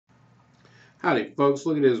Howdy, folks.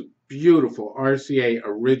 Look at this beautiful RCA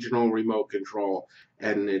original remote control,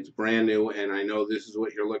 and it's brand new, and I know this is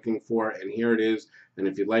what you're looking for, and here it is. And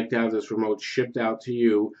if you'd like to have this remote shipped out to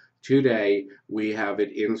you today, we have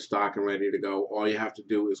it in stock and ready to go. All you have to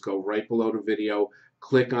do is go right below the video,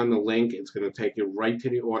 click on the link. It's going to take you right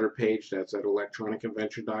to the order page. That's at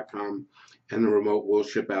electronicadventure.com, and the remote will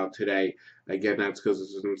ship out today. Again, that's because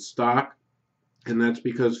it's in stock. And that's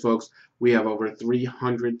because, folks, we have over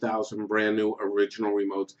 300,000 brand new original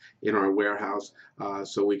remotes in our warehouse.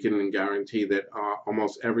 So we can guarantee that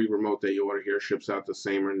almost every remote that you order here ships out the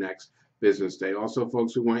same or next business day. Also,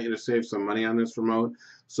 folks, we want you to save some money on this remote.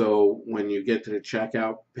 So when you get to the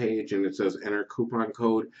checkout page and it says enter coupon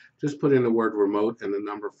code, just put in the word remote and the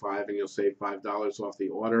number 5 and you'll save $5 off the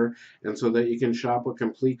order. And so that you can shop with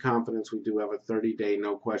complete confidence, we do have a 30-day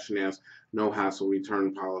no question asked, no hassle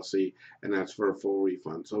return policy, and that's for a full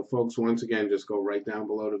refund. So folks, once again, just go right down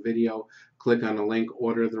below the video, click on the link,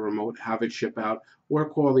 order the remote, have it ship out, or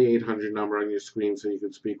call the 800 number on your screen so you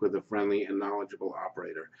can speak with a friendly and knowledgeable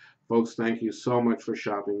operator. Folks, thank you so much for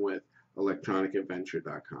shopping with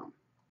electronicadventure.com.